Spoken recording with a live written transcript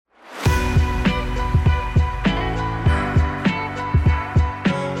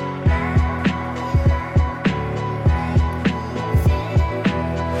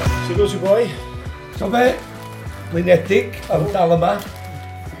be? Blinedig, ond dal yma.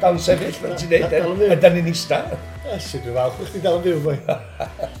 Dal yn sefyll, fel ti'n neud, a da ni'n ista. Sy'n dwi'n falch, wyt ti dal yn byw, boi?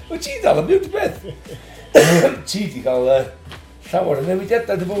 Wyt ti dal yn byw, dy beth? Ti di gael llawer o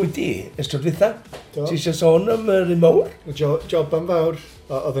newidiadau dy fywyd di, ystod dwytha. Ti eisiau sôn am yr un mawr? Job am fawr.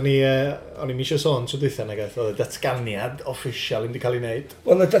 Oedden ni, o'n i'n eisiau sôn tro dwytha nag oedd y datganiad official yn di cael ei wneud.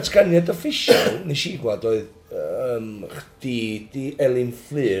 Wel, y datganiad official, nes i gwad oedd chdi di Elin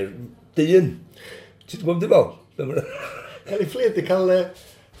Fflir dyn. Ti di bod yn dybol? Elin Fflir di cael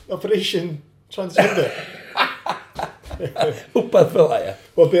Operation Transgender. Wbath fel la, ia.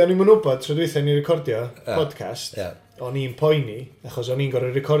 Wel, be o'n i'n mynd wybod tro dwytha ni'n recordio podcast, o'n i'n poeni, achos o'n i'n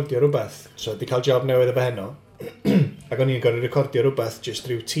gorau recordio rhywbeth. So, di cael job newydd efo heno. Ac o'n i'n gorau recordio rhywbeth, just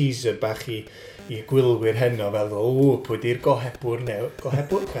rhyw teaser bach i gwylwyr heno fel, pwy di'r gohebwr neu,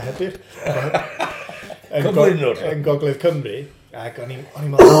 gohebwr? Cyflwynwr. Yn Gogledd Cymru. Ac o'n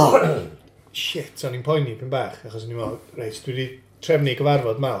i'n meddwl, shit, o'n i'n poeni pyn bach, achos o'n i'n meddwl, reit, dwi wedi trefnu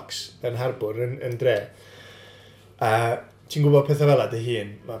gyfarfod Malcs yn Harbwr, yn dre. A ti'n gwybod pethau fel dy hun,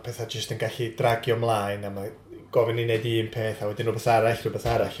 mae pethau jyst yn gallu dragio ymlaen, a mae gofyn i wneud un peth, a wedyn rhywbeth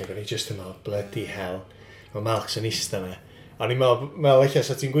arall, ac o'n i jyst yn meddwl, bloody hell, mae Malcs yn ista na. O'n i'n meddwl eich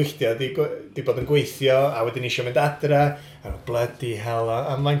sa ti'n gweithio, di bod yn gweithio, a wedyn eisiau mynd adra, a bloody hell,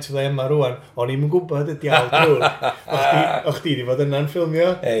 a maint o dde yma rwan, o'n i'n gwybod y diawl drwyr. O'ch di fod yna'n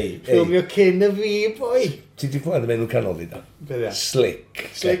ffilmio? Ffilmio cyn y fi, boi. Ti di fwyd yn enw canol fi, da? Slick.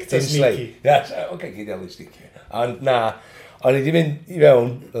 Slick ta sneaky. Oce, gyd iawn i sneaky. Ond na, o'n i wedi mynd i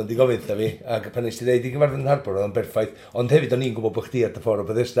fewn, o'n i gofyn ta fi, ac pan nes ti dweud i gyfarfod yn Harbwr, oedd o'n berffaith, ond hefyd o'n i'n gwybod bod chdi ar dy ffordd o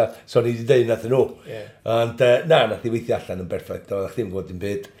Bethesda, so o'n i wedi dweud nath nhw. Ond na, nath i weithio allan yn berffaith, oedd chdi'n gwybod dim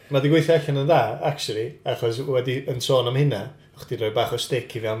byd. Mae di gweithio allan yn dda, actually, achos wedi yn sôn am hynna, o'ch di roi bach o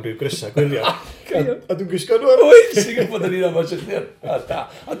stick i fi am rhyw grysa gwylio. A dwi'n gwisgo nhw ar wyth! Sy'n gwybod yn un am os ydych chi.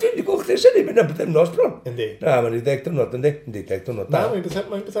 A dwi'n di gweld chdi syni, mynd am bythefnos bron. Yndi. Na, mae'n 10 diwrnod, yndi? Yndi, 10 diwrnod. Na, mae'n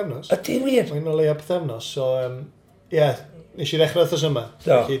bythefnos. A di wir? Mae'n o leia bythefnos, so, nes i ddechrau wrthos yma.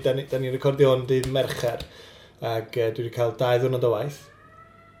 Felly, da ni'n recordio hwn dydd Mercher, ac dwi wedi cael 2 ddiwrnod o waith.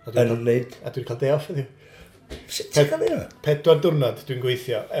 Yn wneud? A dwi wedi cael day off ydi. Sut ti'n cael ei? 4 diwrnod dwi'n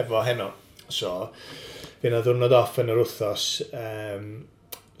gweithio efo heno. So, fyna ddiwrnod off yn yr wrthos.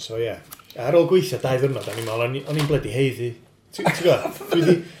 So, ie. Ar ôl gweithio 2 ddiwrnod, o'n i'n bledi heiddi. Ti'n gwybod? Dwi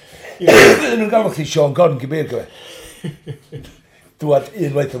wedi... Fydden nhw'n galw chdi Sean Conn gyfer gyfer. Dwad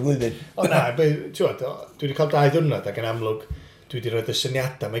unwaith o flwyddyn. O na, dwi wedi cael 2 diwrnod ac yn amlwg dwi wedi rhoi y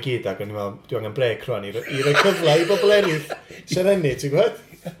syniadau mae gyd ac o'n i'n meddwl, dwi angen brec rwan i roi cyfle i bobl eraill sy'n enni, ti'n gwybod?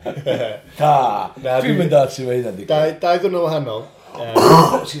 Dwi'n mynd at sy'n fe'n hynny. 2 diwrnod wahanol.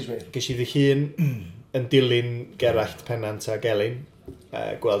 Ges i ddihun yn dilyn Gerallt Pennant a Gelyn.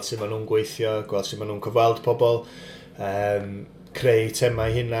 Gweld sut maen nhw'n gweithio, gweld sut maen nhw'n cyfweld pobl, creu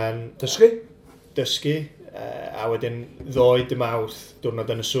temau hunan. Dysgu. A wedyn ddoed dy mawrth diwrnod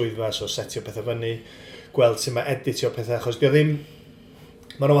yn y swyddfa, so setio pethau fyny, gweld sut mae editio pethau, achos dio ddim...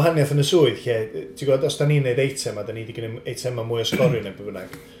 Mae'n wahaniaeth yn y swydd, lle, ti'n gwybod, os da ni'n neud eitem, a da ni wedi gwneud eitem a mwy o sgorio neu beth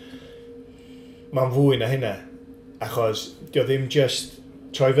bynnag, mae'n fwy na hynna, achos dio ddim just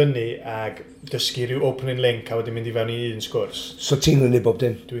troi fyny ag dysgu rhyw opening link a wedyn mynd i fewn i un sgwrs. So ti'n gwneud bob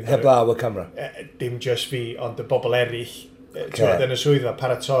dim? Heb law y camera? Dim just fi, ond y bobl eraill. Yn y swyddfa,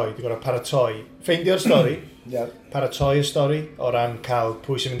 paratoi, di gorau paratoi. Ffeindio'r stori, paratoi y stori, o ran cael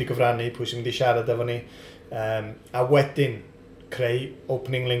pwy sy'n mynd i gyfrannu, pwy sy'n mynd i siarad efo ni, a wedyn creu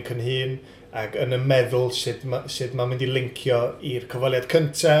opening link yn hun, ac yn y meddwl sut mae'n mynd i lincio i'r cyfaliad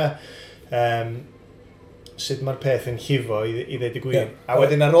cyntaf, sut mae'r peth yn llifo i ddeud y gwir. A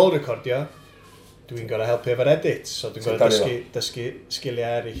wedyn ar ôl recordio, dwi'n gorau helpu efo'r edit, so dwi'n gorau dysgu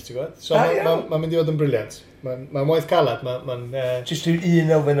sgiliau eraill, ti'n gwybod? So mae'n mynd i fod yn briliant. Mae'n waith calad, mae'n... Just un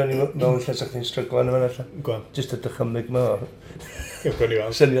elfen o'n i mewn lle sa'ch chi'n stryglo yn yma allan. Gwan. Just y dychymig ma o. Gwan i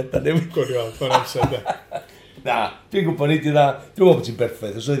weld. Syniad da ddim. Gwan i weld, mae'n amser da. Na, dwi'n gwybod ni di dda. Dwi'n gwybod bod ti'n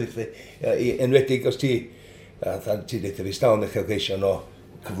berffaith, os oedd i chdi. Enwedig os ti... Ti'n deitha fi stawn eich geisio o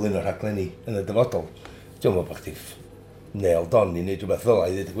cyflwyno rhaglenni yn y dyfodol. Dwi'n gwybod bod chdi nail don i wneud rhywbeth fel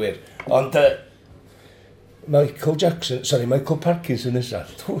i ddweud y gwir. Ond... Michael Parkinson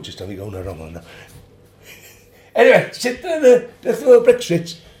nesaf. Just am i gawn ar ôl yna. Anyway, sut ddech chi'n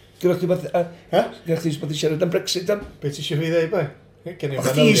Brexit? Gyda chdi beth... Gyda chdi beth i siarad am Brexit am? Be ti eisiau fi ddweud, boi?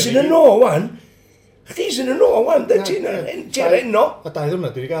 Chdi sy'n yn o wan? Chdi sy'n yn o wan, da ti'n enno? O, 2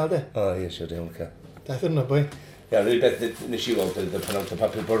 ddiwrnod dwi wedi gael, de? O, ie, siwr iawn, ca. 2 ddiwrnod, boi. Ia, rwy'n beth nes i weld y penawd y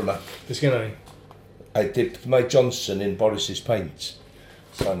papur bwr yma. Be sgynna ni? I dipped Mike Johnson in Boris's pint.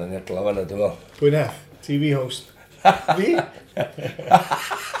 Sa'n yn edrych fanna, dwi'n fel. Pwy nef? TV host. Fi?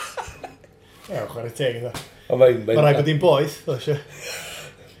 Ie, chwarae teg iddo. Mae rhaid bod hi'n boeth, o eisiau.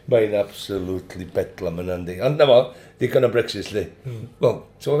 Mae'n absolutely bedlam yn andi. Ond na fo, digon o Brexit li. Wel,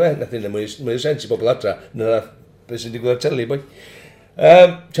 ti'n fe, nath yna mwy o sens i bobl adra, na beth sy'n digwydd ar teli, boi.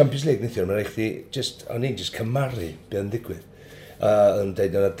 Champions League, nithio, mae'n rhaid chi, o'n i'n just cymaru be yn digwydd. Yn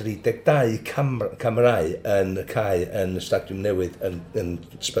dweud yna 32 camerau yn y cae yn y stadiwm newydd yn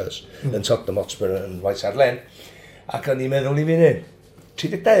Spurs, yn Tottenham Hotspur yn White Hart Lane. Ac o'n i'n meddwl i fi hyn,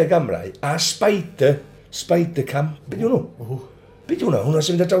 32 camerau a Spider Cam, beth yw nhw? Beth yw hwnna? Hwna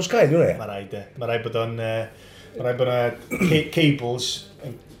sy'n mynd ar draws cae, yw hwnna? Mae rhaid bod o'n... Mae rhaid bod yna cables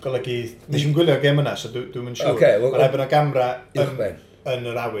yn golygu... Nes i'n gwylio'r gem yna, so dwi'n mynd siŵr. Mae rhaid bod yna gamra yn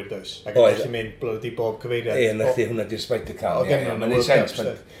yr awyr, does? Ac yn gallu mynd blod i bob cyfeiriad. Na chi, hwnna di'r Spider Cam. Mae'n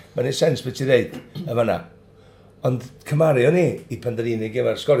ei sens beth ti'n dweud y fanna. Ond cymaru o'n i pan da ni'n ei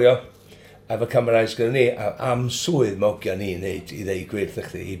gyfer sgorio, a fy camerau sgorio ni, am swydd mae ogia ni wneud i ddeu gwirth i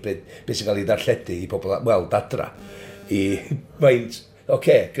chdi, i beth sy'n cael ei darlledu i bobl, wel, dadra. I maint,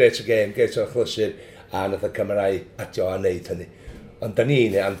 gret o gem, gret o chlysur, a nath y camerau adio a wneud hynny. Ond da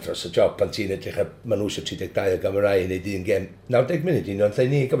ni'n andros o job pan ti'n edrych a maen nhw eisiau 32 o camerau i wneud un gem. 90 munud, union lle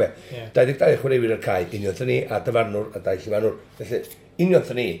ni, gofio. 22 chwaraewyr o'r cae, union lle ni, a dyfarnwr, a dau llifanwr. Felly, union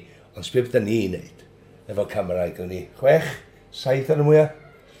lle ni, ond sbif da ni'n wneud efo camerau gyda ni. 6, 7 yn y mwyaf,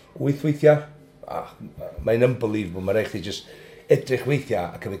 8 weithiau. Mae'n unbelievable, mae'n rhaid chi just edrych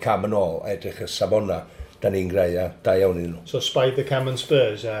weithiau ac yn ei cam yn ôl, a edrych y safona, da ni'n greu a da iawn iddyn nhw. So Spider Cam and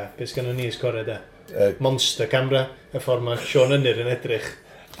Spurs, beth gan ni ysgored monster camera, y ffordd mae Sean Ynir yn edrych.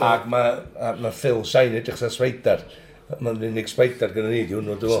 Ac mae Phil Sain edrych sa Spider. Mae'n unig Spider gyda ni, di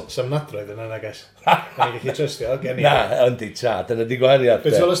hwnnw dwi'n fawr. Sam nadroedd yna, na ges. Mae'n gallu trystio, gen i. Na, yndi, ta, dyna di gwahaniad.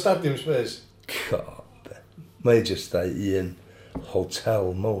 Beth yw'r stadiwm Spurs? Mae'n just a un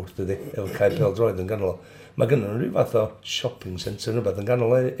hotel mowr, dydy, efo cael pêl-droed yn ganol. Mae gynnu rhyw fath o shopping centre yn rhywbeth yn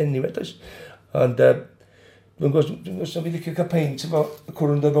ganol anyway, does. Ond dwi'n gwrs na fi licio cael peint efo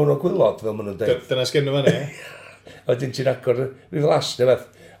cwrwn dod fewn o gwylod, fel maen nhw'n dweud. Dyna sgynnu fan e? A wedyn ti'n agor rhyw flas, neu beth.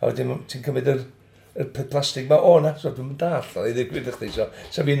 A wedyn ti'n cymryd yr plastig ma o na, so dwi'n mynd all, o iddi gwyd chdi, so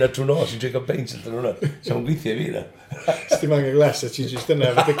fi yna trwy nos yn treigio peint yn dyn nhw'na. So mae'n gweithio fi yna. Sti mangan glas a ti'n just yna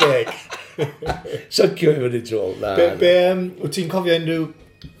efo dy geg. Sygio i fyny trwy. Wyt ti'n cofio unrhyw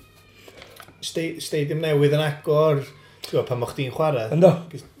stadium newydd yn agor? Pan moch chdi'n chwarae? No,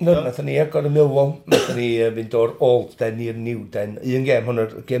 nathon ni agor y Millwall, nathon ni fynd o'r Old Den i'r New Den. Un gem,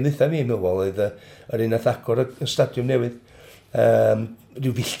 hwnna'r gem dditha mi i Millwall, oedd yr un nath agor y stadiwm newydd.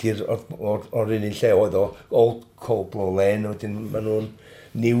 Rhyw filltir o'r un lle oedd o, Old Coldblow Lane, wedyn maen nhw'n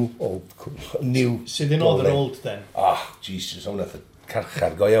New Sydd yn oedd yr Old Den? Jesus, hwnna nath y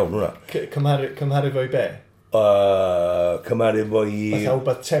carchar go iawn hwnna. Cymharu fo i be? Cymharu fo i... Fatha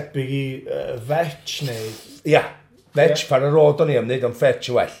wbeth tebyg i fetch neu... Ia. Fetch, pan yr oed o'n i am wneud o'n fetch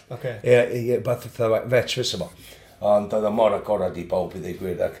y well. Bath oedd fetch fes yma. Ond oedd o mor agorad i bawb i ddweud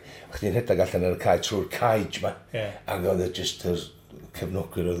gwir. Ac chdi'n rhedeg allan ar y cae trwy'r caej yma. Ac oedd e just yr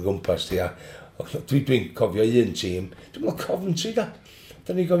cefnogwyr oedd gwmpas ti. Dwi'n cofio un tîm. Dwi'n meddwl Coventry da.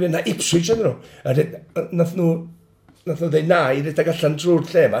 Da ni'n cofio na Ipswich ydyn nhw. Nath nhw dweud na i rhedeg allan trwy'r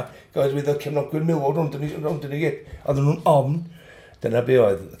lle yma. Oedd cefnogwyr Millwall rownd yn ei gyd. Oedd nhw'n ofn. Dyna be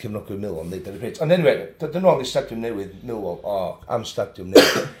oedd cefnogwyr Millwall yn dweud ar y peth. Ond anyway, dod yn ôl i stadiwm newydd Millwall, am stadiwm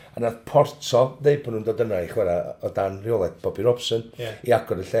newydd. A nath Porto, dweud bod nhw'n dod yna i chwarae o dan rheolaeth Bobby Robson i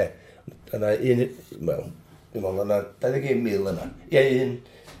agor y lle. Yna un, wel, dwi'n meddwl, yna 21,000 yna. Ie,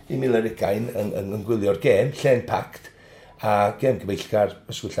 1,020 yn gwylio'r gêm, lle'n pact. A gêm gyfeillgar,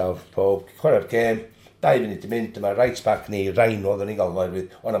 ysgwyllaw pob, chwarae'r gêm, 2 munud i mynd, dyma right back ni, Rhino oedd yn ei gael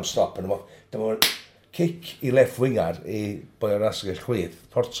foerwydd, ond am stop yn yma. Dyma cic i left winger i boi o'r asgell chwydd,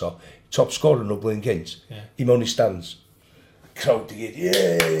 Porto, top scorer nhw blwyddyn cynt, i mewn i stands. Crowd i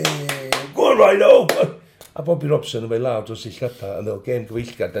gyd, go on Rhino! A Bobby Robson yn fei law dros i llata yn ddol gêm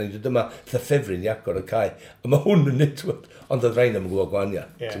gyfeillgar, da ni dod yma ffefryn i agor y cae. A mae hwn yn nidwyd, ond oedd Rhino yn gwybod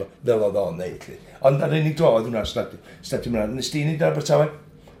gwaniad. Fel oedd o'n neud. Ond ar unig dro oedd hwnna'r stadiwm yna. Nes ti'n neud ar Abertawe?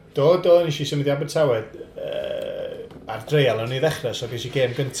 Do, nes i symud i Abertawe. Ar dreial o'n i ddechrau, so ges i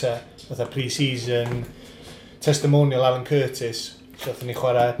gêm gyntaf, fatha pre-season, testimonial Alan Curtis. So oeddwn ni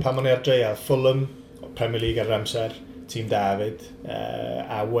chwarae pan o'n i ar dreial, Fulham, Premier League ar amser, Tîm David,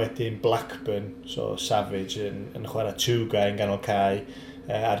 a wedyn Blackburn, so Savage yn chwarae Tuga yn ganol cae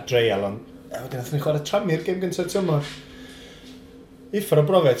ar dreial, ond wedyn oeddwn ni chwarae Tranmere gêm gyntaf tymor. Uffar o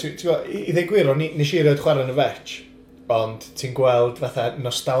brofiad, i ddweud gwir, nes i roed chwarae yn y fetch, ond ti'n gweld fatha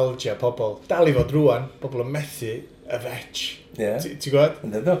nostalgia pobl, dal i fod rwan, pobl yn methu y fetch. Ti'n gwybod?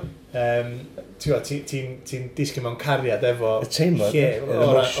 Ynddo. Ti'n disgyn mewn cariad efo y teimlad o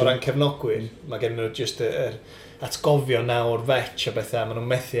ran cefnogwyr. Mae gen nhw just atgofio nawr fetch a bethau, maen nhw'n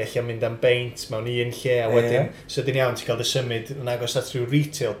methu eich am mynd am beint mewn un lle, a wedyn, sydyn iawn ti'n cael dy symud yn agos at rhyw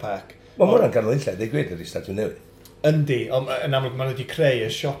retail park. Mae hwnna'n ganolynllad, ei gwed yr Stadiwm Newydd. Yndi, ond yn amlwg maen nhw wedi creu y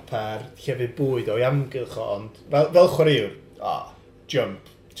siopa'r llefydd bwyd o'i amgylch o, ond fel chwaraewr, jump,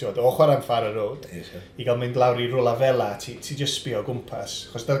 o chwarae am Farrow Road, i gael mynd lawr i rwla fela, ti just sbio o gwmpas.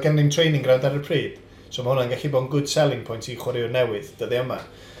 Chos da gen ni'n training ground ar y pryd, so mae hwnna'n gallu bod yn good selling point i chwaraewr newydd, dyddi yma.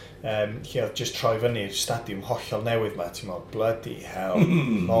 Lle oedd just troi fyny'r stadiwm hollol newydd ma, ti'n meddwl, bloody hell,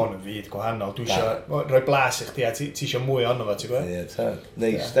 mae hwn yn fyd gwahanol. Dwi eisiau rhoi blas i chdi, a ti eisiau mwy ono fo, ti'n gwybod? Ie,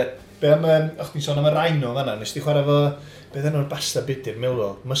 neis, de. Be am, o'ch ti'n sôn am y Rhino fanna, nes ti chwarae fo, beth enw'r basta budur,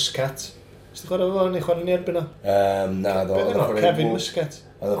 Millwall, Muscat. Nes ti chwarae fo, neu chwarae ni erbyn o? Na, do. Beth enw'r Kevin Muscat?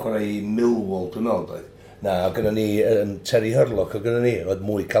 Oedd yn chwarae i Millwall, dwi'n meddwl, doedd. Na, oedd gynnu ni Terry Hurlock, oedd gynnu ni, oedd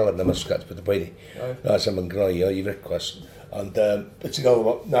mwy calad na Muscat, beth y boeni. Na, sy'n mynd groi o i frecwas. Ond, beth ti'n gael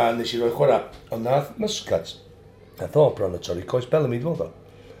fo? Na, nes i roi chwarae. Ond nath Muscat. Nath o bron o torri coes Bellamy, dwi'n meddwl.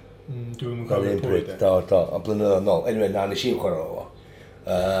 Dwi'n gofio pwy, de. Do, ond blynyddoedd nôl. Anyway, na, nes i'n chwarae o.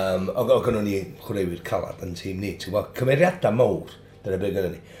 O gynnu ni chwaraewyr calad yn tîm ni. Ti'n gweld, cymeriadau mawr, dyna beth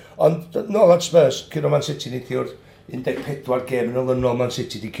gynnu ni. Ond, nôl at Spurs, curo Man City neithiwr 14 gêm yn olynol Man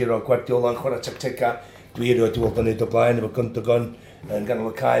City di curo Guardiola yn chwarae tactega. Dwi erioed wedi weld yn neud o blaen efo Gundogan yn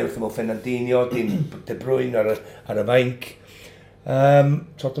ganol y cae wrth ymwyl Fernandinho, De Bruyne ar y fainc.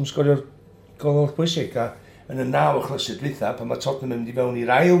 Tottenham sgorio'r gol o'r bwysig, a yn y 9 chlysur dwytha, pan mae Tottenham yn mynd i fewn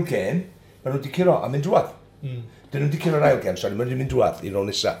i'r ail gêm, maen nhw wedi curo a mynd drwad. Dyn nhw wedi curo'r ail gêm, sori, maen nhw wedi mynd drwad i'r ôl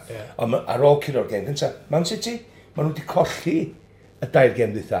nesa. Ond ar ôl curo'r gêm gyntaf, Man City, maen nhw wedi colli y 2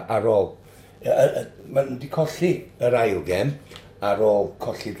 gêm dwytha ar ôl. Maen nhw wedi colli yr ail gêm ar ôl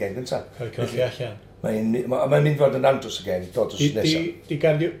colli'r gêm gyntaf. Colli allan. Mae'n mynd fod yn andros y gêm, dod os nesaf. Di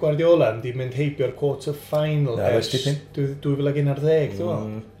Guardiola di mynd heibio'r quarter final ers 2011,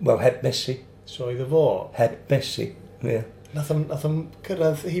 dwi'n Wel, heb Messi. So iddo fo? Heb Messi, ie. Nath o'n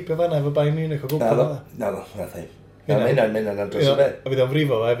cyrraedd heibio fanna efo Bayern Munich o gwbl fanna? Na, nath ei. Mae'n andros y beth. A fydd o'n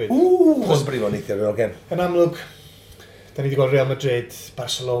frifo hefyd. Chos brifo neithio o'r gêm. Yn amlwg, da ni wedi gweld Real Madrid,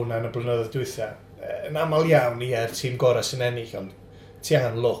 Barcelona yn y blynyddoedd dwytha. Yn aml iawn i er tîm gorau sy'n ennill, ond ti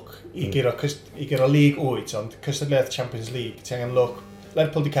angen look i giro League 8, ond cystadleuaeth Champions League, ti angen look.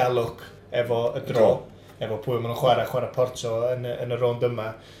 Lerpwl di cael look efo y dro, efo pwy maen nhw'n chwarae Porto yn y rownd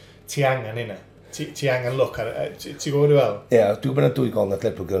yma. Ti angen hynna. Ti angen look ar... Ti gwybod i fel? Ie, dwi'n gwybod 2 gol nath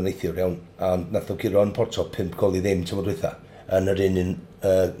Lerpwl gyda'r neithiwr iawn, a nath o giro yn Porto 5 gol i ddim tymor dwytha, yn yr un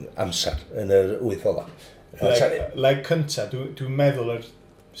amser, yn yr 8 ola. Leg cynta, dwi'n meddwl yr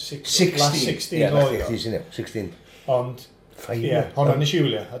 16 oedd o. 16. Ond, ie, honna nes i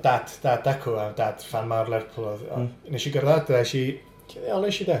wylio. Dad Dacw a dad fan mawr Lerpwl oedd. Nes i gyrraedd, nes i...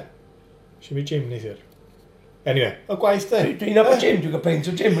 Nes i de. Nes i mi Jim neithiwr. Anyway, o gwaith de. Dwi'n nabod Jim, dwi'n gael peint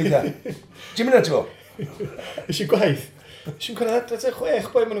o Jim weitha. Jim yna ti fo? Nes i gwaith. Nes i'n cyrraedd, dweud 6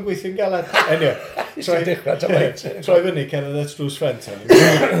 boi maen nhw'n gweithio'n galad. Anyway, troi fyny, cerdded at drws ffrent.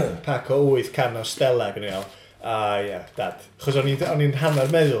 Pac o 8 can o Stella gyda ni. Ie, dad. Chos o'n i'n hanner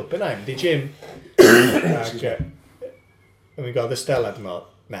meddwl, be naim, di Jim. O'n i'n gael dy Stella, dwi'n meddwl,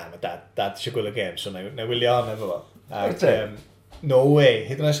 na, mae dad eisiau gwylio game, so na wylio hon efo fo. No way,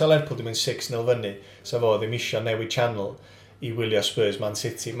 hyd yn oes Lerpwl di mynd 6-0 fyny, so fo ddim eisiau newid channel i wylio Spurs Man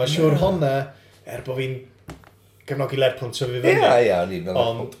City. Mae'n siŵr honna, bod fi'n gefnogi Lerpwl yn tyfu fyny.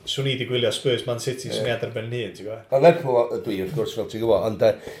 Ond swn i wedi gwylio Spurs Man City, swn i adar ben hyn, ti'n gwybod? A Lerpwl dwi, wrth gwrs, fel ti'n gwybod, ond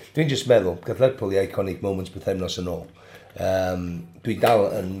dwi'n just meddwl, gath Lerpwl i iconic moments bythefnos yn ôl. Dwi dal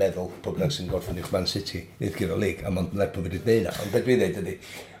yn meddwl pob nag sy'n gorffen i'ch Man City, nid gyda lig, a mae'n Lerpwl wedi gwneud yna. Ond beth dwi'n dweud ydy,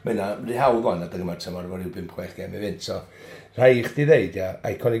 mae yna rhyw gwan adeg yma tamor efo rhyw 5-6 gem i fynd, so rhai i chdi ddeud,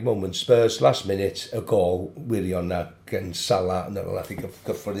 iconic moment, Spurs last minute, y gol wirion na gen Salah, na fel nath i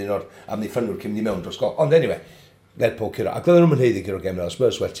gyffwrdd un o'r amddiffynwyr cym ni mewn dros gol. Ond anyway, Lerpwl curo. Ac oedden nhw'n heiddi gyda'r gem na,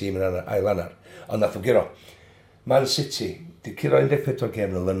 Spurs well tîm yn ail anar. Ond nath o'n curo. Man City, di curo 14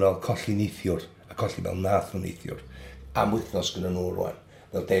 gem na lynol, colli neithiwr, a colli fel nath nhw neithiwr. Am wythnos gyda nhw rwan,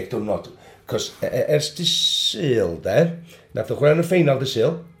 fel 10 diwrnod. Cos ers di Sul, nath o'n chwarae yn y ffeinal di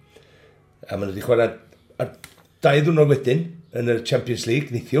Sul, a maen nhw wedi chwarae ar 2 diwrnod wedyn yn y Champions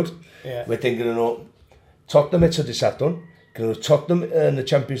League, neithiwr. Wedyn gyda nhw Tottenham eto di Sadwrn, gyda nhw Tottenham yn y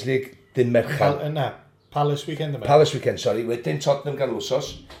Champions League dyn Merchan. Palace weekend yma. Palace weekend, sorry. Wedyn Tottenham gan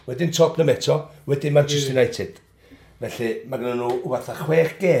wsos, wedyn Tottenham eto, wedyn Manchester United. Felly mae gyda nhw fatha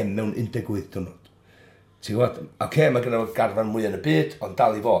 6 gem mewn 18 diwrnod. Ti'n gwybod? Oce, mae gyda nhw garfan mwy yn y byd, ond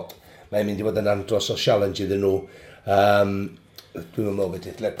dal i fod. Mae'n mynd i fod yn andros o challenge iddyn nhw. Dwi'n meddwl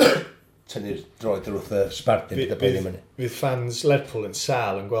wedyn Lerpwl tynnu'r droed yr wrth y Spartan gyda beth i myny. Fydd fans Lerpwl yn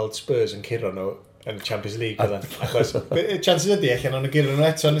sal yn gweld Spurs yn curo nhw yn Champions League oedd achos chances ydi allan o'n gyrra nhw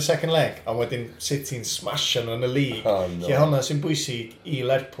eto yn y second leg a wedyn City'n smasho nhw yn y league lle honna sy'n bwysig i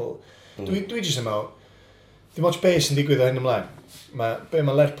Lerpwl dwi jyst yn meddwl dim ond beth sy'n digwydd o hyn ymlaen be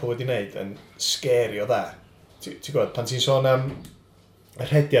mae Lerpwl wedi wneud yn scary o dda ti'n gwybod pan ti'n sôn am y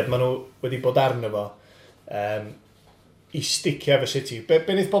rhediad maen nhw wedi bod arno fo i sticio efo City be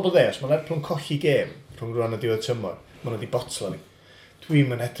wneud pobl ddeos mae Lerpwl yn colli gêm rhwng rwan o diwedd tymor maen nhw wedi botlo ni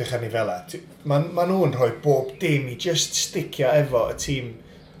dwi'n mynd edrych arni fel ma nhw'n rhoi bob dim i just sticio efo y tîm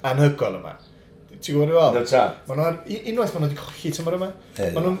anhygol yma. Ti'n gwybod i fel? Unwaith maen nhw wedi colli tymor yma.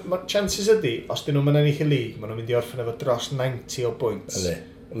 Chances ydi, os dyn nhw'n mynd ennill y league, maen nhw'n mynd i orffen efo dros 90 o bwynt.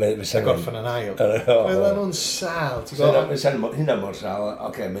 A gorffen yn ail. Fydda nhw'n sal. Hynna mor sal.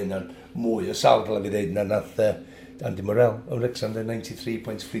 Oce, mae hynna'n mwy o sal fel fi ddeud na nath Andy Morel o Wrexham 93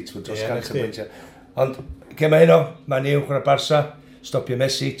 points Fleetwood dros 100 pwynt. Ond, mae hynno, mae'n uwch ar y Barca. Stopio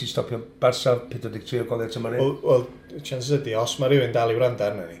Messi, ti stopio Barca, 43 o goliau tymor un. Wel, chances ydi, os mae rhywun dal i wrando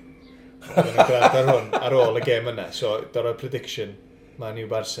arna ni, Oedden nhw'n gwrando ar hwn ar ôl y gêm yna, so dyna'r prediction, Man U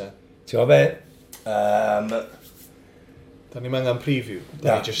Barca. Ti'n o fe? Da ni'n angen preview,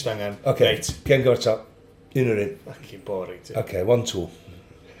 da ni just angen... Reit. Gen gorta, un o'r un. Ac boring, ti. 1-2.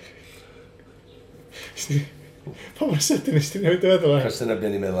 Pa mor sydyn nes ti'n newid o feddwl? Cos dyna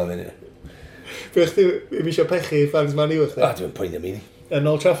beth ni'n meddwl am hynny. Fe chdi, mi eisiau pechu fans Man U, chdi? Dwi'n poen am hynny. Yn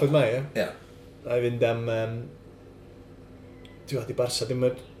Old Trafford mai, ie? Ie. A i fynd am... Dwi'n fath i Barca, dim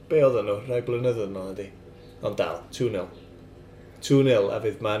yn... Be oedd nhw? Rai blynyddoedd nhw, ydi. Ond dal, 2-0. 2-0, a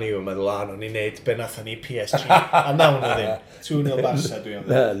fydd Man U yn meddwl, nhw'n ni'n neud be nathon ni PSG. A nawn nhw ddim. 2-0 Barca, dwi'n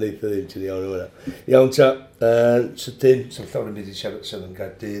meddwl. Na, neith o ddim, ti'n iawn o hwnna. Iawn ta, sydyn, sy'n llawer yn byd i siarad yn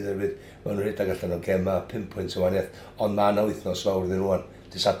Gaerdydd, maen nhw'n rhedeg allan o gema, 5 pwynt o waniaeth, ond mae yna wythnos fawr iddyn nhw'n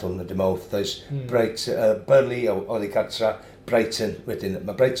disadwn y dymawth. Does Burnley oedd i cartra, Brighton, wedyn,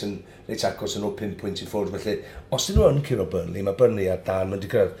 mae Brighton reit agos yn nhw 5 pwynt i ffwrdd, felly, os dyn nhw yn curo Burnley, mae Burnley ar dan, mae'n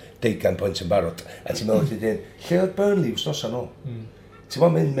digwydd 20 pwynt yn barod, a ti'n meddwl chi dyn, lle oedd Burnley wrthnos yn ôl? Ti'n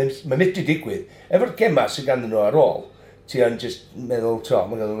meddwl, mae'n mynd i digwydd, efo'r gema sy'n ganddyn nhw ar ôl, ti'n just meddwl,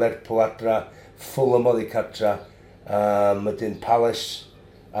 mae'n gael Lerpwl adra, Fulham oedd i cartra, wedyn Palace,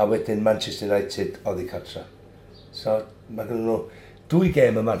 a wedyn Manchester United oedd i cartra. So, mae ganddyn nhw 2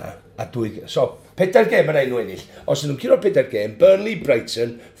 gêm yma na, a 2 gêm. So, 4 gêm yna nhw ennill. Os ydyn nhw'n curo 4 gêm, Burnley,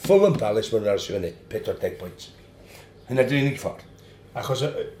 Brighton, Fulham Palace, mae'n arsio fyny, 40 pwynt. Hynna dwi'n unig ffordd. Achos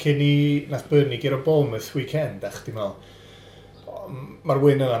cyn i nath Burnley gyro Bournemouth weekend, ach di meddwl, mae'r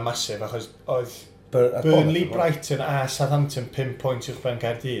win yna masif, achos oedd Burnley, Brighton a Southampton 5 pwynt uwch ben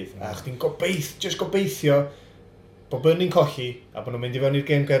Caerdydd. A chdi'n gobeithio bod Burnley'n colli, a bod nhw'n mynd i fewn i'r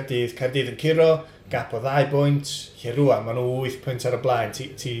gêm Caerdydd. Caerdydd yn curo, gap o 2 pwynt, lle rwan, maen nhw 8 pwynt ar y blaen,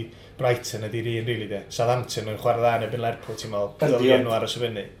 ti Brighton ydy'r un rili de. Southampton yn chwarae dda yn ebyn Lerpwl, ti'n meddwl, byddwn nhw aros y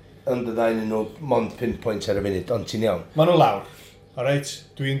fyny. Ond y ddau nhw mond 5 pwynt ar y funud, ond ti'n iawn. Maen nhw lawr. Alright,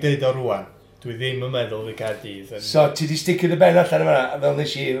 dwi'n deud o rwan. Dwi ddim yn meddwl fi Caerdydd. So, ti di sticio dy ben allan yma, fel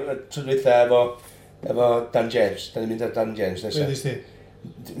nes i trwyddweitha efo Dan James. Da ni'n mynd ar Dan James nesaf. Be ddys ti?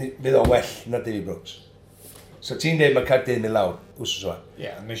 Fydd o well na David Brooks. So ti'n dweud mae Caerdydd yn mynd lawr, wsos o?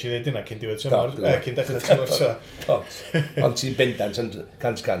 Ie, nes i ddeud yna cyn diwedd tymor. Cyn dechrau tymor, so. Ond ti'n bendant,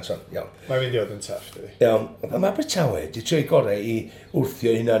 cant, iawn. Mae'n mynd i oedd yn taff, dydi. Iawn, mae Abertawe di troi gorau i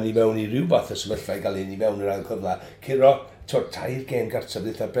wrthio hynna'n i mewn i ryw fath o sefyllfa i gael un i mewn i'r ail cyfla. Curo, tair gêm gartref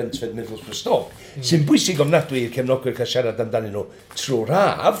ddeitha Brentford Middlesbrough Stoke, sy'n bwysig ofnadwy i'r cefnogwyr cael siarad amdanyn nhw trwy'r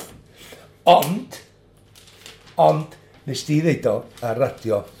haf, ond, nes ti ddeud o ar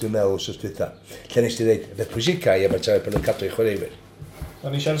radio, dwi'n meddwl, wrth dweitha. Lle nes ti ddeud, y beth pwysica i Abertawe pan nhw'n cadw i chwaraewyr.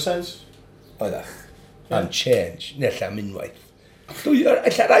 O'n i siarad sens? Oeddach. Am change, neu lla am unwaith.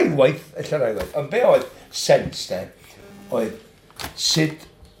 Ella'r ailwaith. Ond be oedd sens, oedd sut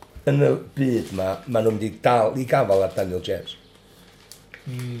yn y byd maen nhw'n mynd i dal i gafal ar Daniel James.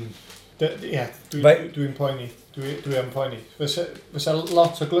 Ie, dwi'n poeni. Dwi'n poeni. Fysa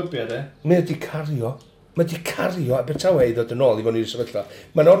lot o glybiau, de? Mae wedi cario Abertawe i ddod yn ôl i fod i'r sefyllfa.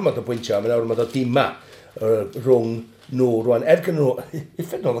 Mae'n ormod o bwyntio, mae'n ormod o dima rhwng nhw rwan. Gyn nhw,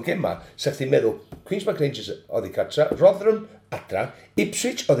 uffernol o gema, sa'ch ti'n meddwl, Queen's Park Rangers oedd i cartra, Rotherham adra,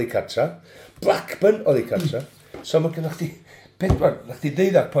 Ipswich oedd i cartra, Blackburn oedd i cartra. So mae gennych chi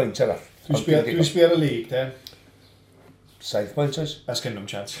 12 pwynt arall. Dwi'n sbio ar y lig, de? 7 pwynt oes? As gen nhw'n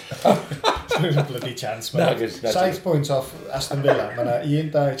chance. Bloody chance. 7 pwynt off Aston Villa. Mae yna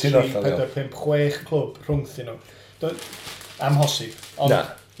 1, 2, 3, 4, 5, 6 clwb rhwngthyn nhw. Amhosib. Ond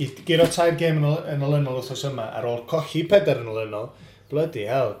i gyro 3 gêm yn olynol wrthos yma, ar ôl colli 4 yn olynol, bloody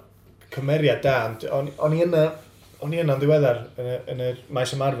hell, cymeriad da. O'n i yna'n ddiweddar yn y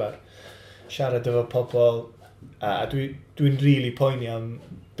maes ymarfer, siarad efo pobl, a dwi'n really poeni am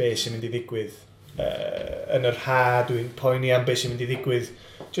beth sy'n mynd i ddigwydd yn yr ha, dwi'n poeni am beth sy'n mynd i ddigwydd,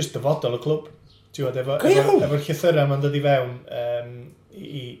 just dyfodol y clwb. Efo'r llythyrau ma'n dod i fewn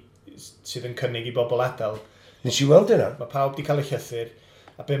sydd yn cynnig i bobl adael. Nes i weld yna? Mae pawb wedi cael eu llythyr,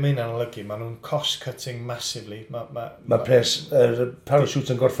 a be mae hynna'n olygu, maen nhw'n cost-cutting massively. Mae pres,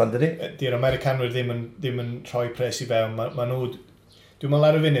 parachute yn gorffan, dydi? Di'r Americanwyr ddim yn rhoi pres i fewn. Dwi'n meddwl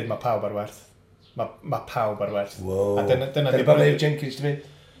ar y funud mae pawb ar werth. Mae pawb ar werth. Wow. Dyna ba Leif Jenkins, ti'n mynd?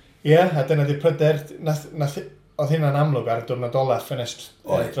 Ie, a dyna di pryder, oedd hynna'n amlwg ar y diwrnod ola ffenest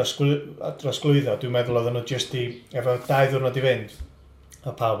dros glwyddo. Dwi'n meddwl oedd nhw jyst efo 2 diwrnod i fynd,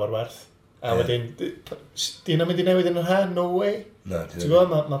 a pawb ar werth. A wedyn, di yna mynd i newid yn yr ha? No way. Na, ti'n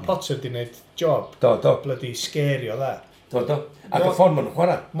gwybod, mae Potter di wneud job. Do. Bloody sgerio dda. Do. Ac y ffordd ma'n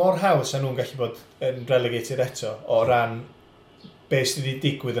chwarae. Mor haws a nhw'n gallu bod yn relegated eto o ran beth sydd wedi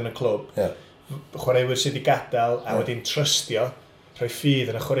digwydd yn y clwb. Chwaraewyr sydd wedi gadael a wedyn trystio, rhoi ffydd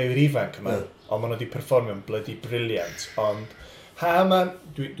yn y chwaraewyr ifanc yma, ond maen nhw wedi perfformio'n bloody briliant. Ond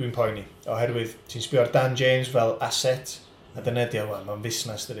dwi'n poeni, oherwydd ti'n sbio ar Dan James fel asset, a dyna ydi o, mae'n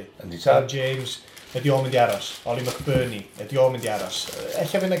fusnes dydi. Dan James, ydi o'n mynd i aros. Oli McBurney, ydi o'n mynd i aros.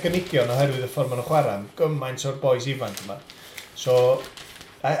 Ella fyna gynigion oherwydd y ffordd maen nhw'n chwarae, gymaint o'r boys ifanc yma. So,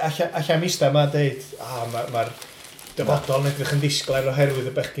 alla mista yma dweud, mae'r dyfodol yn edrych yn disglair oherwydd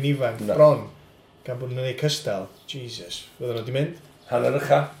y bechgyn ifanc, bron, gan bod nhw'n gwneud cystal. Jesus, fydden nhw wedi mynd. Hanner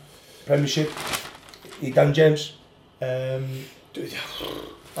ycha, Premiership, i Dan James.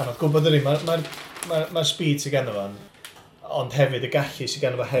 Anodd gwybod ydy, mae'r speed sydd gan fan, ond hefyd y gallu sydd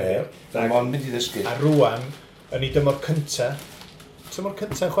gan efo hefyd. Mae'n mynd i ddysgu. A rwan, yn ei dymor cynta, tymor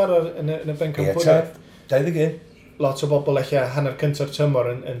cynta yn chwarae yn y Ben Campwriaeth. 21. Lot o bobl eich hanner cynta'r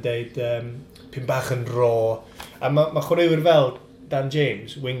tymor yn deud pyn bach yn ro. A mae chwaraewyr fel Dan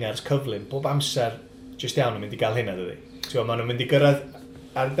James, wingers, cyflym, bob amser just iawn yn mynd i gael hynna, dydi. Mae nhw'n mynd i gyrraedd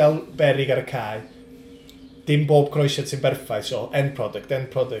ar del berig ar y cae, dim bob croesiad sy'n berffaith, so end product.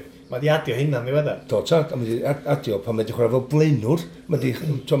 Mae di adio hynna'n ddiweddar. Do, mae di adio pan mae di chwarae fel blaenwr, mae'n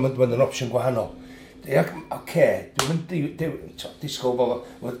yn opsiwn gwahanol. Oce, dwi'n disgwyl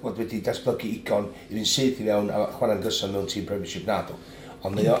bod wedi datblygu icon i fi'n syth i fewn a chwarae'n gyson mewn tîm Premiership nadw.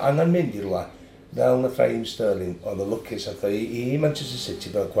 Ond mae o angen mynd i rwla, fel nath Raheem Sterling, oedd y lwcus atho i Manchester City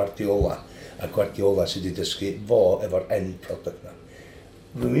fel Guardiola, a Guardiola sydd wedi dysgu fo efo'r end product na.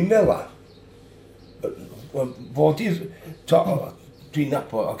 Rwy'n meddwl, fod i'r... Dwi'n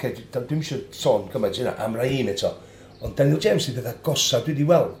nabo, dwi'n eisiau sôn gymaint yna am Raheem eto, ond Daniel James ydy beth agosaf dwi wedi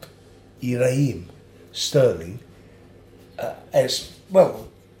weld i Raheem Sterling ers bod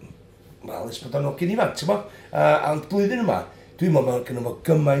o'n ogyn ifanc, ti'n bo? Ond blwyddyn yma, dwi'n meddwl mae gen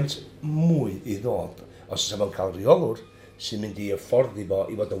gymaint mwy i ddod os ydym yn cael reolwr sy'n mynd i afforddi fo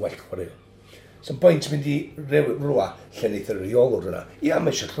i fod yn well chwarae. Sa'n pwynt mynd i rwla lle wneud y reolwr yna. Ia,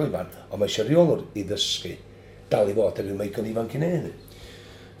 mae eisiau llwyfan, ond mae eisiau reolwr i ddysgu. Dal i fod, yr mae gynnu fan cyn hynny.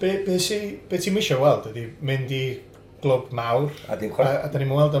 Be ti'n mysio weld ydy mynd i glwb mawr, a da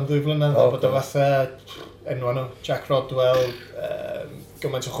ni'n weld am 2 flynedd, bod o fatha enw nhw, Jack Rodwell,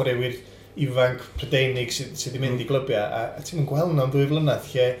 gymaint o chwaraewyr ifanc Prydeinig sydd wedi mynd i glwbiau, a ti'n mynd gweld nhw am 2 flynedd,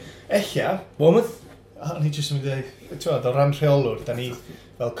 lle ella... Bournemouth? O'n i jyst yn mynd i dweud, o ran rheolwr, da ni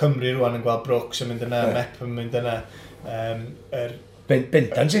fel Cymru rwan yn gweld Brooks yn mynd yna, Mep yn mynd yna.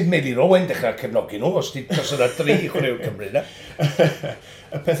 Bendan sydd Meli Rowan dechrau cefnogi nhw, os yna 3 chwaraewyr Cymru yna.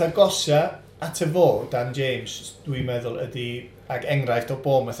 Y peth agosia at y fo, Dan James, dwi'n meddwl, ydy, ag enghraifft o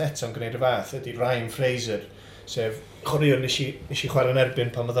Bournemouth eto'n gwneud y fath, ydy Ryan Fraser, sef chwaraewr nes i chwarae yn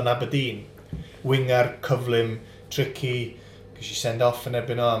erbyn pan oedd yn Aberdeen. Winger, cyflym, tricky, gys i send off yn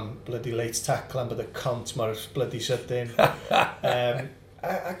erbyn o am bloody late tackle am bod y cont mor bloody sydyn.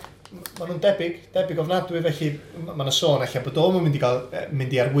 Maen nhw'n debyg ofnadwy, felly maen nhw'n sôn eich bod o'n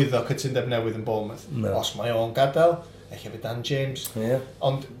mynd i arwyddo cytundeb newydd yn Bournemouth. Os mae o'n gadael, eich fe Dan James.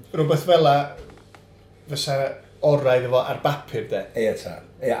 Ond rhywbeth fel la, fysa orau iddo fo ar bapur, de. Ie, ta.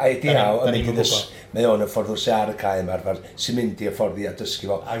 Mae o'n y ffordd wrth ar y cae yma, sy'n mynd i y ffordd i a dysgu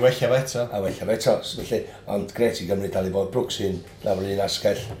fo. A wella fe eto. Ond gret i Gymru dal i fod Brooks un, lawr un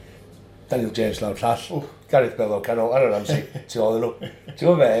asgell. Daniel James lawr llall. Gareth Bell o'r canol ar yr amser, ti oedd nhw. Ti'n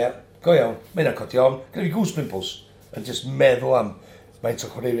gwybod fe, go iawn, mae'n acodi o'n, gyda fi goose pimples, yn just meddwl am maint o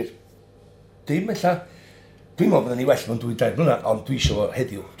chwaraewyr. Dim ella, dwi'n meddwl bod ni well mewn 2-3 blynedd, ond dwi eisiau fo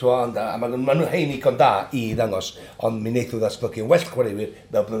heddiw. Maen nhw'n hein icon da i ddangos, ond mi wneud nhw ddatblygu yn well chwaraewyr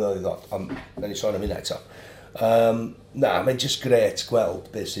fel blynedd i ddod, ond na ni sôn am hynna eto. Mae'n just gret gweld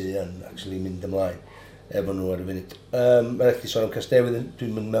beth sydd yn actually mynd ymlaen efo nhw ar y funud. Mae'n eich sôn am Castewydd,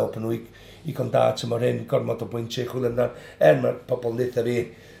 dwi'n meddwl bod nhw icon da tymor hyn, gormod o bwyntiau chwilio amdano. Mae pobl yn dweud fi,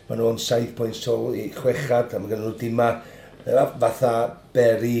 maen nhw'n 7 pwynt tol i chwechad, a mae gen nhw dima fatha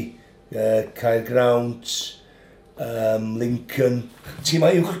Berry, Caergrawnt, Lincoln,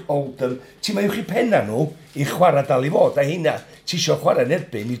 tîmau uwch Oldham, tîmau uwch I penna nhw I chwarae dal I fod, a hynna, ti isio chwarae yn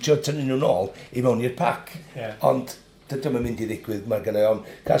erbyn I trio tynnu nhw nôl I mewn i'r pac. Ond dydym yn mynd I ddigwydd, mae gennau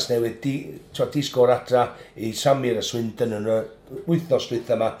ond Casnewydd, di sgor adra I Samir a Swindon yn y wythnos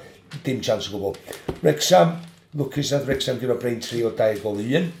dwytha yma, dim chance o gwbl. Wrexham, lwcus nath Wrexham gyda Braintree o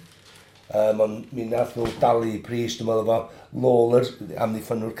 2-1. Ond mi nath nhw dalu pris, dwi'n meddwl fo, Lawler,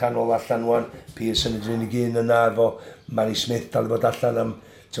 amddiffynwr canol allan wan, Pearson ydyn ni'n gyn yna, efo Manny Smith dal I fod allan am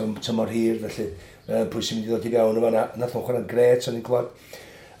tymor hir, felly pwy sy'n mynd I ddod I fewn yma, nath nhw'n chwarae'n gret, o'n i'n clywed.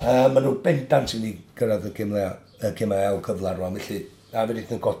 Maen nhw bendant sy'n mynd I gyrraedd y gemau el cyflar rwan, felly a fe dyd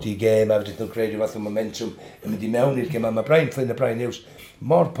nhw'n godi I gêm, a fe dyd nhw'n creu rhyw fath o momentum yn mynd I mewn i'r gemau. Mae Brian Flynn a Brian Hughes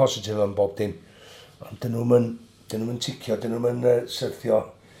mor positif am bob dim, ond dyn nhw'n ticio, dyn nhw'n syrthio.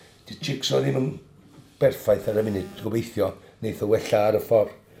 Di Jigsaw ddim yn berffaith ar y munud, gobeithio, neith o wella ar y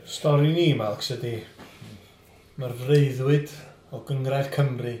ffordd. Stori ni, Malcs, ydy, mae'r freuddwyd o Gyngrair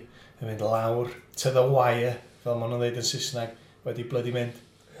Cymru yn mynd lawr to the wire, fel maen nhw'n dweud yn Saesneg, wedi blydi mynd.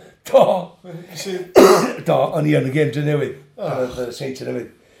 Do! Do, o'n I yn y gêm newydd. Yn y Saint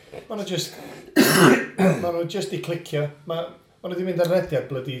newydd. Maen nhw just I clicio. Maen nhw wedi mynd ar rediad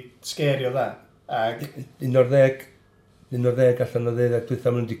blydi sgerio dda. Un o'r ddeg allan o ddeg dwytha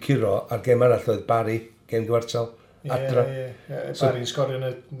maen nhw wedi curo ar gêm arall oedd Barry, gêm gyfartal, adra. Barry'n sgorio yn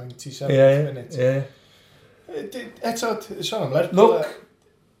y 97 minute. Eto, Sean am Lerpwl. Look!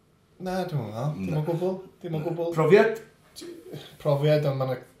 Na, dim o gwbl. Profiad? Profiad, ond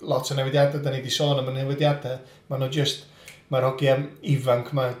mae lot o newidiadau, da ni wedi sôn am y newidiadau. Mae nhw just, mae'r hogiau ifanc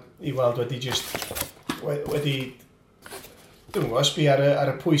mae I weld wedi dwi'n gwybod, sbi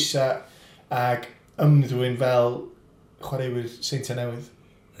ar y pwysau ag ymddwyn fel chwaraewyr Seintiau Newydd.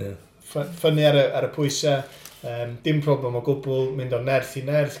 Ffynnu ar y pwysau, dim problem o gwbl, mynd o nerth I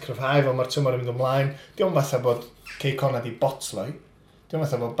nerth, cryfhau fel mae'r tymor yn mynd ymlaen. Diolch fatha bod Cey Conrad I botloi. Diolch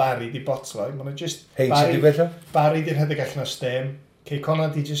fatha bod Barry di botloi. Barry di'r rhedeg allan o stem. Cey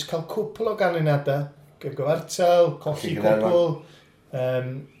Conrad di just cael cwpl o ganlyniadau. Gef gyfartal, colli cwpl.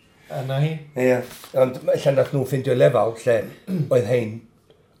 Yna hi. Ie, ond allan nath nhw ffindio lefel lle oedd hein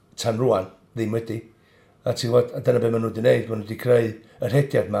tan rwan ddim wedi. A ti'n gwybod, dyna beth maen nhw wedi gwneud, maen nhw wedi creu yr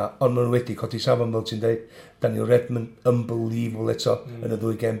hediad yma, ond maen nhw wedi codi safon fel ti'n dweud. Daniel Redmond, unbelievable eto yn y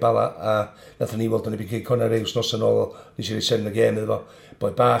ddwy gêm bala, a nath ni weld o'n i Cey Conrad rews nos yn ôl, nes i'r sen y gêm iddo fo,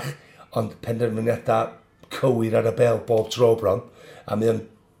 boi bach, ond penderfyniadau cywir ar y bel bob tro bron, a mi o'n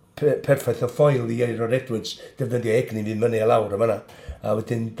perffaith o ffoil I Eiro Edwards, defnyddio egni fi'n mynu a lawr am yna. A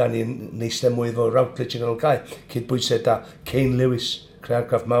wedyn, da ni'n neistem mwy efo Routledge yn ôl cae, cyd bwysau da Kane Lewis,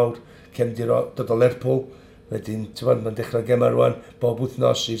 creargraff mawr, cefndir dod o Lerpwl, wedyn, ti'n fawr, mae'n dechrau gema rwan, bob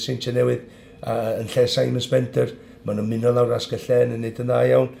wythnos i'r Seintiau Newydd, yn lle Simon Spender, maen nhw'n mynd lawr asgyllen yn neud yn dda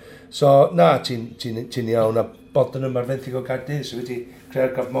iawn. So, na, ti'n iawn, a bod yn yma'r fenthyg o Gaerdydd, sydd wedi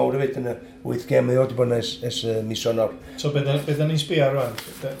creargraff mawr hefyd yn y 8 gem oedd wedi bod ys mis o nawr. So, beth ni'n sbio rwan?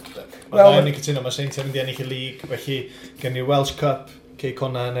 Mae'n ni'n cytuno, mae Seintiau mynd I ennill y lig, felly gen ni Welsh Cup, Cey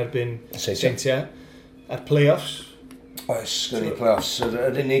Conrad yn erbyn Seintiau, a'r play-offs. Oes, gyda ni play-offs.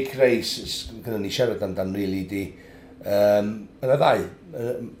 Yr unig reis, gyda ni siarad amdan rili di, yn y ddau,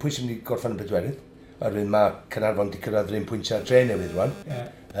 pwy sy'n mynd I gorffan y bedwerydd, oherwydd mae Caernarfon wedi cyrraedd yr un pwyntiau ar dre newydd rwan.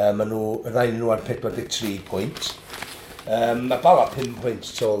 Mae nhw, y ddau nhw ar 43 pwynt. Mae Bala 5 pwynt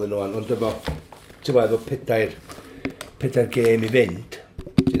tôl yn nhw, ond efo, ti'n bod, efo 4 gêm I fynd,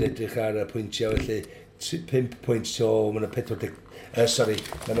 ti'n edrych ar y pwyntiau, felly 5 pwynt tôl, mae yna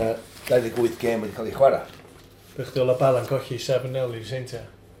 28 gêm wedi cael ei chwarae. Bych di ola Bala'n colli 7-0 i'r Seintiau?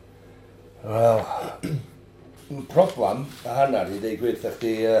 Wel, problem a hanner I ddweud gwirth a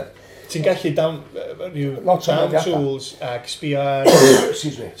chdi... Ti'n gallu down tools ac sbio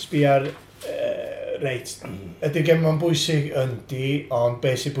ar reit. Ydy'r gem yma'n bwysig yndi, ond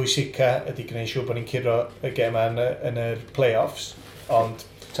beth sy'n bwysica ydy gwneud siŵr bod ni'n curo y gem yn yr play-offs, ond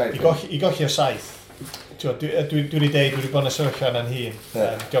I golli o 7. Dwi wedi deud, dwi wedi bod yn y sefyllfa yna'n hun.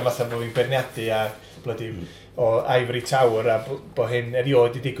 Diolch fatha bod fi'n berniadu a blydi o Ivory Tower a bod hyn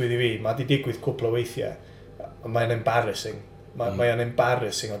erioed wedi digwydd I fi. Mae wedi digwydd cwpl o weithiau. Mae'n embarrassing. Mae'n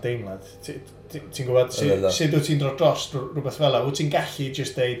embarrassing o deimlad. Ti'n gwybod, sut wyt ti'n dros rhywbeth fel yna? Wyt ti'n gallu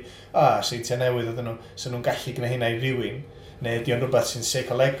just deud, Seintiau Newydd ydyn nhw, sy'n nhw'n gallu gwneud hynna I rywun, neu ydy o'n rhywbeth sy'n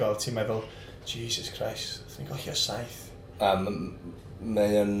seicolegol, ti'n meddwl, Jesus Christ, ydyn nhw'n golli o 7.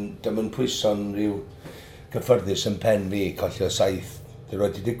 Mae'n pwyso'n rhyw gyffyrddus yn pen fi, colli o 7. Dwi'n rhoi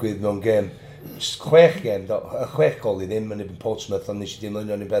wedi digwydd mewn gêm. 6 gêm, 6 gol I ddim yn ebyn Portsmouth, ond nes I ddim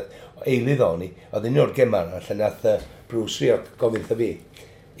yn un beth eilydd o'n I. Oedd un o'r gemau, allan nath Bruce Rioch gofyn wrtha fi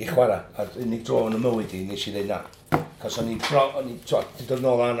I chwarae. A'r unig dro yn y mywyd I nes I dweud na. Cos o'n i dod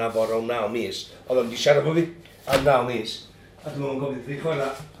nôl anaf o'r 9 mis. Oedd o'n di siarad fo fi am 9 mis. A dwi'n meddwl gofyn ffri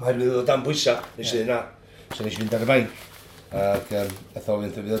chwarae. Oherwydd oedd o dan bwysa. Nes i ddweud na. So nes i fynd ar y fain. Ac eithaf o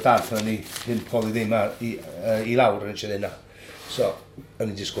fynd o darth. O'n i ddim poli ddim i lawr yn eisiau ddweud na. So, o'n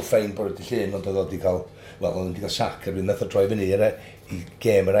i'n disgwyl ffein bod y llun, ond oedd o wedi cael, wel, oedd wedi cael sac ar fynd nath o droi fyny i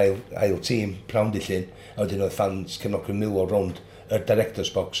gêm yr ail tîm, prawn di llun, a wedyn oedd fans cefnogwyr Millwall rownd y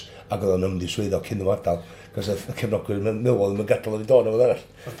director's box, ac oedd o'n ymwneud i swyddo cyn o ardal, cos oedd cefnogwyr Millwall ddim yn gadael o fi dod o fod arall.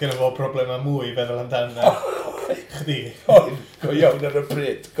 Oedd gen i fo problem am mwy feddwl amdan chdi. Oedd, go iawn ar y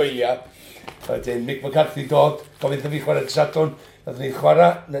bryd, go ia. Wedyn, Mick McCarthy dod, gofyn fi chwarae Sadwrn, nath ni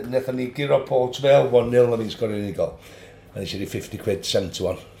chwarae, nath ni giro Portsmouth 1-0 a fi'n sgorio unigol. A nes i 50 quid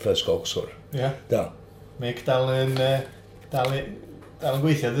 7-1, first goal score. Ie. Da. Mick dal yn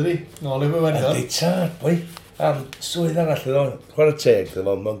gweithio, dydi? Nôl i fy wertho. Ydy tad, boi. Am swydd arall iddo, chwarae teg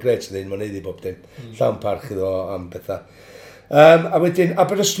iddo, mae'n gret ydyn, mae'n neud i bob dim. Llawn parch iddo am bethau. A wedyn,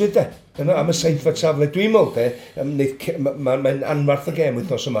 Aberystwyth de, am y seithfed safle. Dwi'n meddwl de, mae'n anfarth o gêm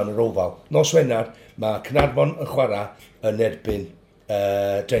wythnos yma yn yr ofal. Nos Wener, mae Cynarfon yn chwarae yn erbyn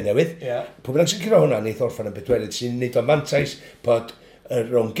Drenewydd. Pwy bynnag sy'n cyrra hwnna, neith orffan yn bedwerydd sy'n neud o'n fantais bod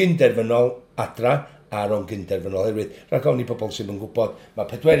rhwng gynderfynol adra a rhwng gynderfynol herwydd. Rhaid gawn i pobl sy'n yn gwybod, mae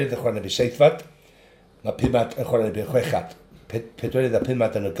pedwerydd yn chwarae neu seithfad, mae pumad yn chwarae neu chwechad. Pedwerydd a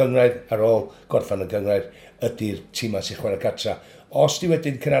pumad yn y gyngrair ar ôl gorffan y gyngrair ydy'r tîma sy'n chwarae gatra. Os di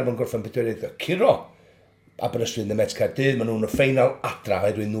wedyn Cynarfon gorffan pedwerydd y curo, Aberystwyth yn y Met Caerdydd, maen nhw'n y ffeinal adra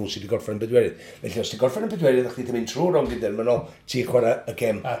oherwydd nhw sydd wedi gorffen yn bedwerydd. Felly os ti'n gorffen yn bedwerydd, ych chi'n mynd trwy rhwng gyda'r mynol, ti'n chwarae y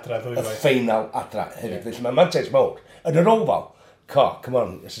gêm y ffeinal adra hefyd. Felly mae'n mantais mawr. Yn yr ofal, come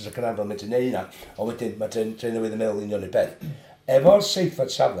on, ys y Cynarfon mynd i'n neud yna, ond wedyn mae Drenewydd yn meddwl union i'r beth. Efo'r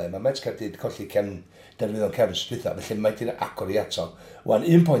seithfed safle, mae Met Caerdydd colli derfydd o'n cefn sblitha, felly mae ti'n agor i ato. Wan,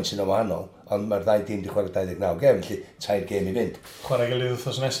 un pwynt sy'n o wahanol, ond mae'r ddau dîm wedi chwarae 29 gêm, felly tair gêm i fynd. Chwarae gilydd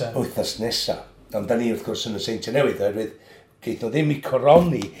wythnos nesa. Wythnos nesa. Ond da ni wrth gwrs yn y Seintiau Newydd, oherwydd geith nhw ddim i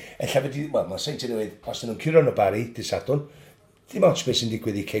coroni, mae Seintiau Newydd, os ydyn nhw'n curo yn y bari, dy Sadwrn, dim ots beth sy'n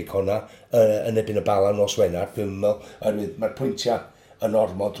digwydd i ceic honna yn ebyn y bala nos Wener, dwi'n meddwl, oherwydd mae'r pwyntiau yn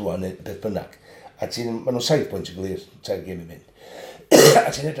ormod rwan neu beth bynnag. A maen nhw'n 7 pwynt yn glir, tair gêm i mynd.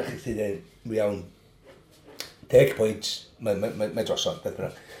 A ti'n edrych i chi dweud, iawn, 10 pwynt, mae drosodd, beth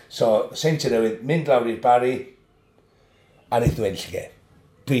bynnag. So, Seintiau Newydd, mynd lawr i'r bari, a wneud nhw enll i gêm.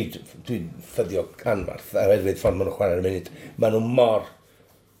 Dwi'n ffyddio anfarth, a wedyn ffordd maen nhw'n chwarae ar y munud. Maen nhw mor...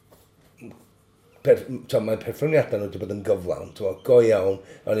 Mae perfformiadau nhw wedi bod yn gyflawn, go iawn,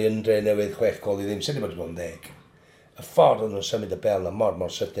 o'n i yn Drenewydd 6 gol i ddim, sydd wedi bod yn 10. Y ffordd o'n nhw'n symud y bel na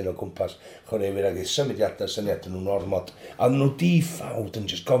mor sydyn o gwmpas, chwaraewyr ag i symudiadau, syniadau nhw'n ormod. A nhw di ffawd yn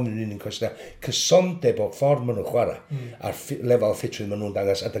just gofyn yn unig cwestiwn, cysondeb o ffordd maen nhw'n chwarae, a'r lefel ffitrwydd maen nhw'n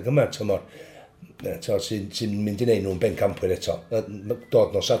dangos adeg yma tymor. Sy'n mynd i wneud nhw'n ben campwyr eto. Dod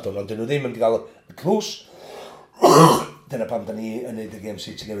nos Sadwrn, ond dyn nhw ddim yn cael y clws. Dyna pam da ni yn neud y gêm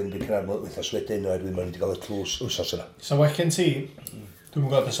sy'n newydd yn byd Cynarfon wythnos wedyn oherwydd maen nhw wedi cael y clws wsos yna. So well gen ti, dwi'n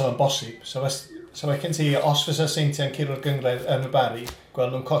gwybod beth o'n bosib, so well gen ti os fysa Seintiau'n curo'r gyngrair yn y bari,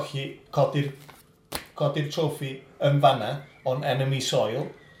 gweld nhw'n codi'r troffi yn fanna, on enemy soil,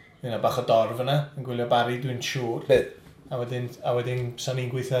 yna bach o dorf yna, yn gwylio bari dwi'n siŵr. Beth? A wedyn, sa'n ni'n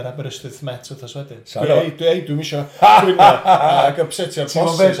gweithio ar Aberystwyth Met wrthos wedyn. Dwi'n isio gwyno ag upsetio'r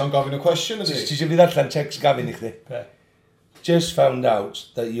bosses ond gofyn y cwestiwn ydy. Ti eisiau fi ddarllen text gafin i chdi? Just found out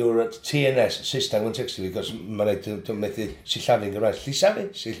that you're at TNS, System 160, because mae'n rhaid dwi'n methu sillafu'n gyrraedd. Llisafu?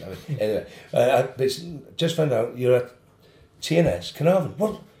 Sillafu. Anyway, just found out you're at TNS,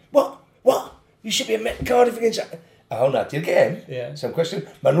 Cynarfon. What? You should be a Cardiff against... A hwnna, di'r gem? Some question.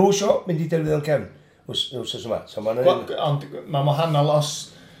 Mae nhw sio mynd i derfydd o'n cefn. Wsos yma. Ond mae'n wahanol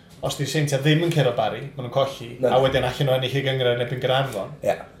os di Seintiau ddim yn cero bari, maen nhw'n colli, a wedyn allan nhw ennill i gyngrair neu byn Cynarfon.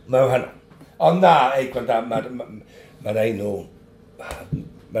 Ie, mae'n wahanol. Ond na, gwranda, mae'n rhaid nhw...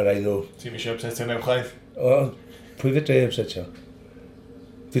 Ti'n eisiau upsetio nhw chwaith? Pwy fydre i upsetio?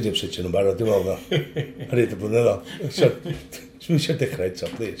 Dwi di upsetio nhw'n barod, dwi'n meddwl. Ar hyd y blynyddo. Dwi'n eisiau dechrau eto,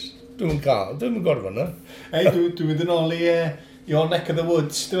 please. Dwi'n gorfod na. Dwi'n mynd yn ôl i... Your Neck of the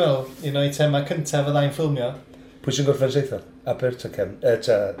Woods, dwi'n meddwl, un o'i tema cyntaf fyddai'n ffilmio. Pwy sy'n gorffen seithfed? Aber ta Met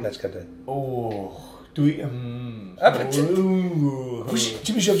Caerdydd? Ti'n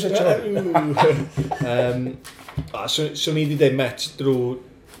eisiau upsetio? Swn i wedi dweud Met drwy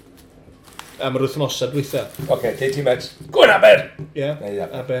am yr wythnosau dwytha. Oce, deud ti Met. Gwyn Aber! Ie,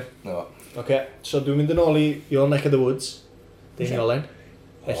 Aber. Oce, so dwi'n mynd yn ôl i Your Neck of the Woods. Dyn ni olen.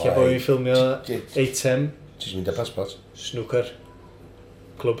 Ella bod i'n ffilmio eitem. Ti'n mynd â passport? Snooker.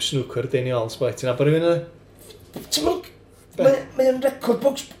 Clwb snooker, Dani Ols, boi. Ti'n abod rhywun yna? Ti'n mwyn? Mae'n record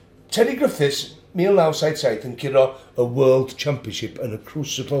books. Terry Griffiths, 1977 yn curo y World Championship yn y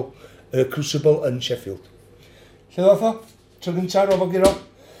Crucible yn Sheffield. Lle ddoth o? Tro gyntaf o fo giro?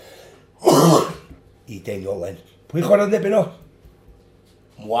 I Daniel Len. Pwy chwarae debyn o?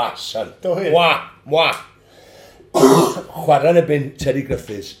 Mwa, son. Mwa. Chwarae debyn Terry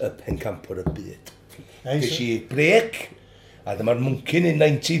Griffiths y pencampwr y byd. Ges i brec, a dyma'r mwncyn in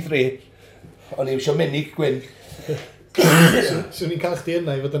 93, o'n i eisiau menig gwyn. Swn i'n cael chdi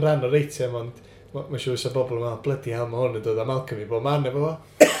yna i fod yn rhan o'r eitem, ond mae'n siŵr sy'n bobl yma, bloody hell, mae hwn yn dod am alchemy bob man efo fo.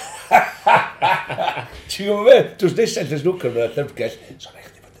 Ti'n gwybod fe? Dwi'n nesaf ys nwcr mewn llyfrgell, so na i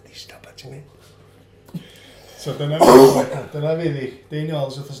chdi fod yn eistedd pan ti'n mynd. So dyna fi ddi, Daniel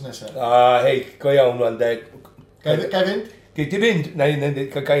Alls wrthos nesaf. Hei, go iawn rwan, deg. Gai fynd? Gei di fynd, na i'n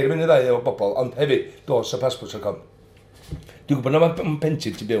cael gair fynd y ddau o bobl, ond hefyd, dos y passport.com. Dwi'n gwybod na mae'n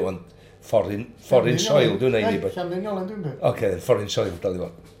pentyn ti'n byw, ond foreign soil, dwi'n ei ni. Llanddyn Iolen dwi'n byw. Oce, foreign soil, dal i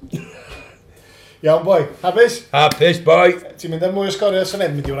fod. Iawn, boi. Hapus? Hapus, boi. Ti'n mynd am mwy o sgorio sy'n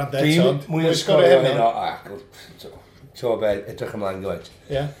mynd i wrando eto, ond mwy o sgorio heno. Ti'n be, edrych ymlaen gyfaint.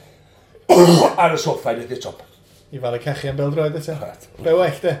 Ie. Ar y soffa, edrych i'r top. I fal y cachu am beldroed eto. Be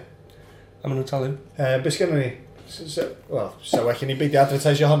well, de? A maen nhw'n talu? Be sgan ni? Wel, sa well i ni beidio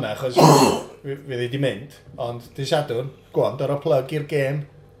advertisio honna, achos fydd i di mynd, ond di sadwn, gwan, dor o plug i'r gêm.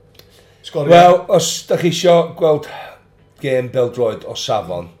 Sgorio. Wel, os da chi isio gweld gêm beldroed o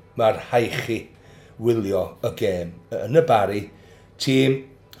safon, mae'r haich chi wylio y gêm yn y bari. Tîm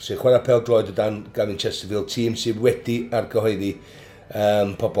sy'n chwarae peldroed o dan Gavin Chesterfield, tîm sydd wedi argyhoeddi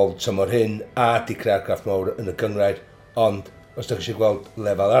pobl tymor hyn a di creu argraff mawr yn y gyngrair, ond os da chi eisiau gweld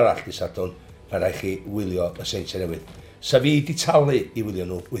lefel arall i sadwn, mae rhaid chi wylio y Seintiau Newydd. Sa fi di talu i wylio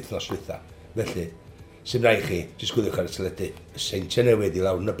nhw wythnos dwytha. Felly, sy'n rhaid chi, jyst gwyliwch ar y teledu, y Seintiau Newydd i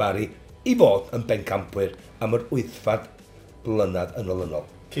lawr yn y bari, i fod yn bencampwyr am yr wythfad blynedd yn olynol.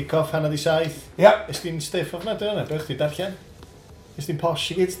 Kick-off hanner di 7. Ia. Ys ti'n stiff ofnadwy hwnna? Bych ti darllen? Ys ti'n posh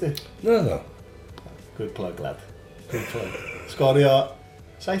i gyd di? Na, no. Good plug, lad. Good plug. Sgorio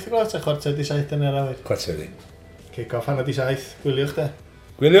 7 o glot a chwarter di 7 yn yr awyr. Chwarter di. Kick-off hanner di 7. Gwyliwch de.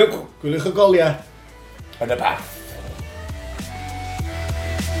 Gwyliwch. Gwyliwch y goliau. Yn y bath.